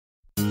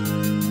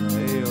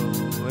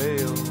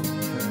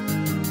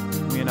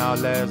our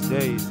last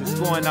days. It's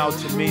going out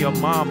to me, your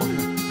mama,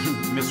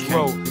 Miss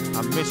Rowe.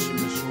 I miss you,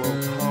 Miss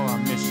Rowe. Oh, I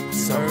miss you.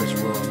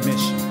 Serv-On, I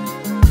miss you.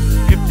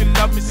 If you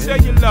love me, say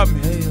you love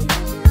me.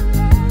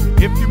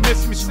 If you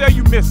miss me, say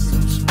you miss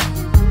me.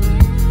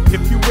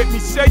 If you with me,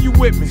 say you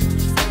with me.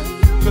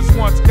 Cause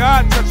once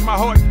God touched my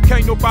heart,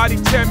 can't nobody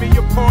tear me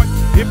apart.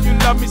 If you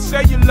love me,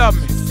 say you love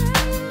me.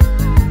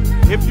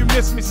 If you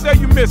miss me, say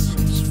you miss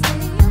me.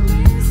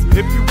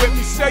 If you with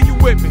me, say you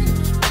with me.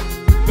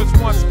 Cause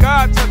once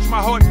God touched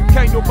my heart,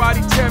 can't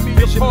nobody tear me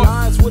apart. Vision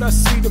lines what I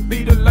see to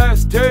be the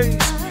last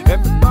days.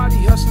 Everybody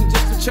hustling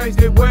just to change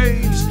their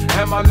ways.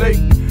 Am I late?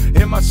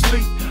 In my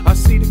sleep, I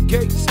see the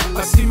gates.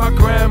 I see my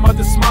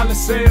grandmother smiling,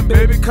 saying,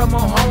 baby, come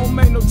on home,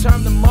 ain't no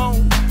time to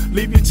moan.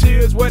 Leave your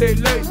tears where they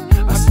lay.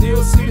 I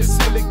still see the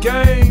silly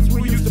games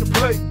we used to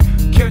play.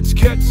 Catch,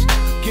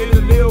 get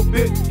a little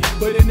bit.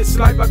 But in this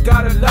life I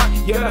got a lot,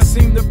 yet I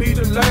seem to be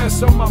the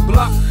last on my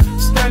block.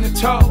 Standing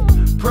tall,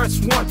 press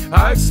 1,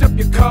 I accept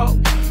your call.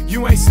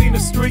 You ain't seen the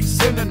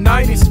streets in the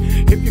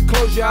 90s. If you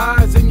close your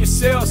eyes in your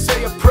cell,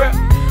 say a prayer,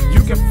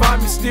 you can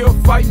find me still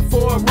fighting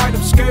for a right.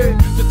 I'm scared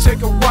to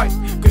take a wife,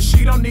 cause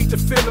she don't need to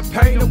feel the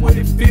pain of what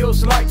it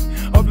feels like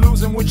of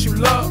losing what you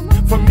love.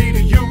 From me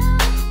to you,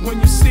 when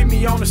you see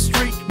me on the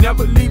street,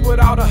 never leave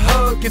without a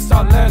hug. It's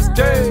our last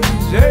days,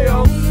 hey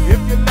oh. If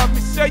you love me,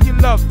 say you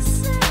love me.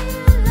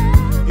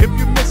 If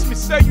you miss me,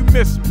 say you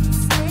miss me.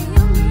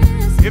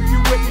 If you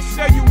with me,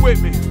 say you with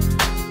me.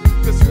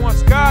 Cause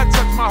once God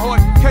touched my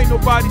heart, can't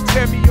nobody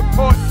tear me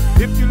apart.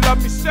 If you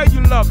love me, say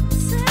you love me.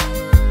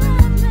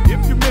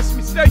 If you miss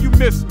me, say you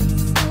miss me.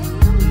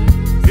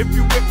 If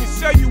you with me,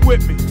 say you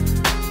with me.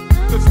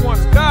 Cause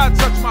once God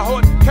touched my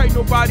heart, can't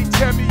nobody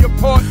tear me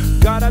apart.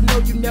 God, I know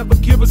you never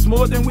give us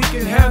more than we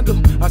can handle.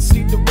 I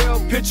see the real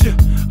picture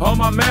on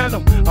my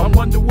mantle. I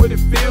wonder what it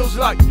feels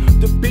like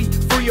to be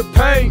free of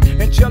pain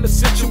and jealous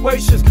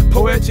situations.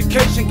 Poor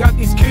education got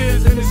these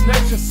kids in this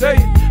nation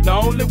saying the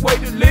only way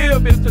to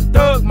live is the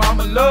thug.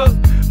 Mama love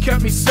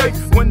kept me safe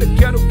when the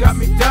ghetto got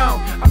me down.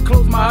 I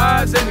close my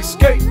eyes and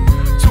escape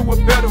to a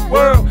better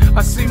world.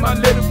 I see my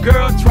little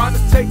girl trying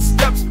to take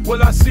steps.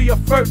 Will I see her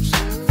first?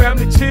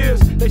 Family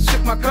tears, they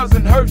shook my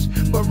cousin Hurst.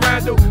 But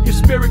Randall, your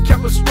spirit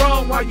kept us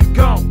strong while you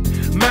gone.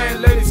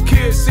 Man, let his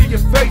kids see your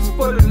face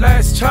for the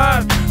last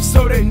time,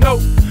 so they know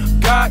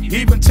God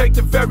even take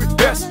the very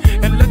best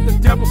and let the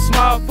devil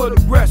smile for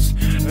the rest.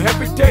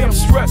 Every day I'm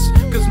stressed,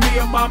 cause me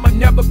and mama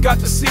never got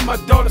to see my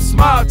daughter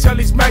smile. Tell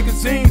these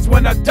magazines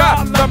when I die,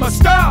 I love my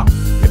style.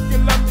 If you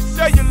love me,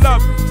 say you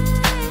love me.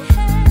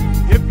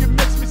 If you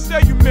miss me,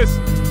 say you miss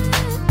me.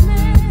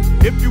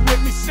 If you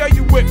with me, say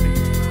you with me.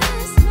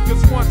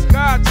 Cause once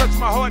God touched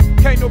my heart,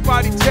 can't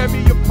nobody tear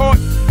me apart.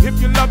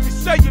 If you love me,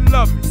 say you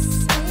love me.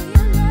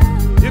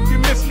 If you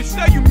miss me,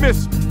 say you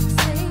miss me.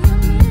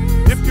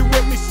 If you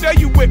with me, say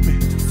you with me.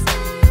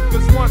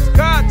 Cause once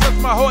God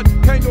touched my heart,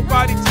 can't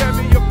nobody tear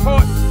me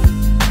apart.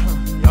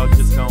 Y'all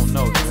just don't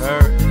know, you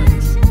heard?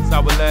 It's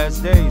our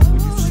last days.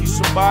 When you see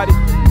somebody,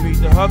 you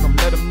need to hug them.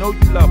 Let them know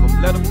you love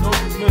them. Let them know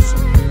you miss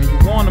them. And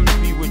you want them to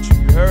be with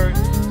you, you heard?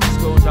 This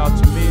goes out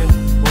to me and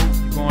boo,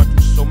 you're going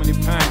through so many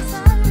pains.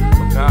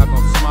 But God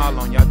gonna smile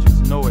on you, I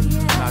just know it.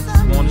 And I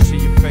just wanna see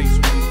your face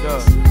when he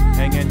does.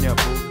 Hang in there,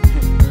 boo.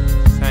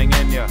 Just hang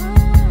in there.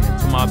 And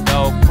to my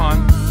dog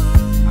pun,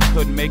 I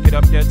couldn't make it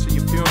up there to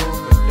your funeral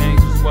cause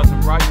things just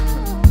wasn't right.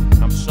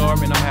 And I'm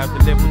sorry and I'm have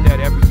to live with that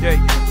every day.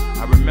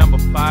 I remember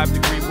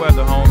 5-degree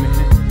weather, homie.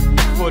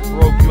 Your foot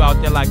broke, you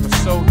out there like a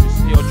soldier,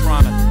 still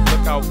trying to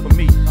look out for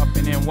me up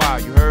in NY.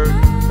 You heard?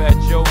 Fat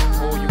Joe,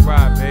 hold your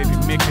ride, baby.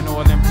 Mick and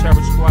all them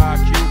terror squad,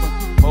 Cuban.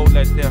 Hold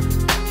that there,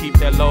 keep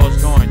that laws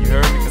going, you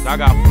heard me? Cause I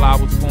got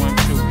flowers for him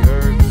too, you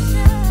heard me?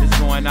 It's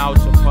going out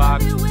to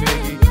Fox,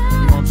 Biggie,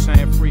 you know what I'm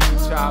saying? Freaky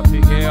Child,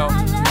 Big L, you know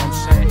what I'm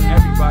saying?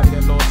 Everybody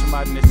that lost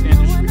somebody in this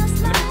industry.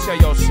 And let me tell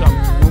y'all something,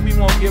 when we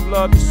won't give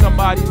love to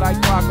somebody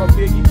like Pac or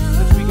Biggie,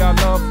 cause we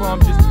got love for them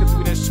just because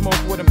we didn't smoke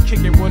with them,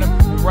 kick it with them,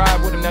 and ride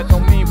with them, that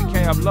don't mean we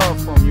can't have love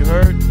for them, you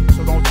heard?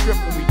 So don't trip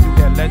when we do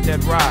that, let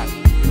that ride.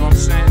 You know what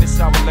I'm saying? It's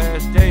our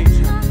last days.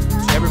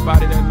 To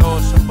everybody that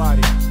lost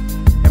somebody,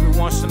 every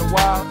once in a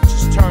while,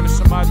 just turn to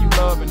somebody you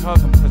love and hug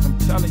them. Cause I'm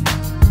telling you,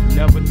 you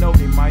never know,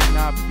 they might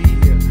not be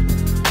here.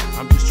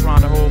 I'm just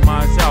trying to hold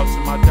mine out to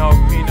my dog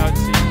Peanut,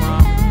 to your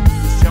mom,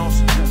 Miss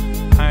Johnson.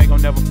 I ain't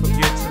gonna never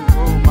forget Tim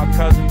Rue, my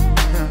cousin,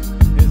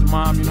 his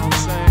mom, you know what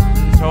I'm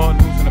saying? It's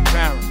hard losing a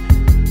parent.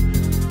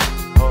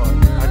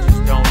 I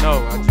just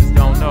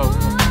don't know.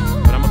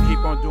 But I'm gonna keep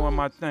on doing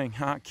my thing,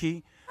 huh,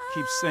 Key?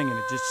 Keep singing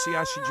it. Just see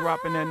how she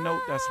dropping that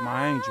note? That's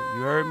my angel,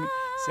 you heard me?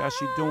 See how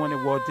she doing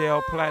it,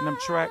 Wardell Platinum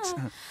tracks?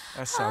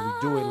 That's how we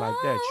do it like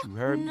that, you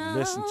heard me?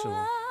 Listen to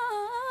her.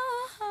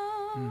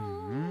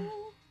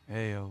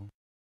 Hey, yo.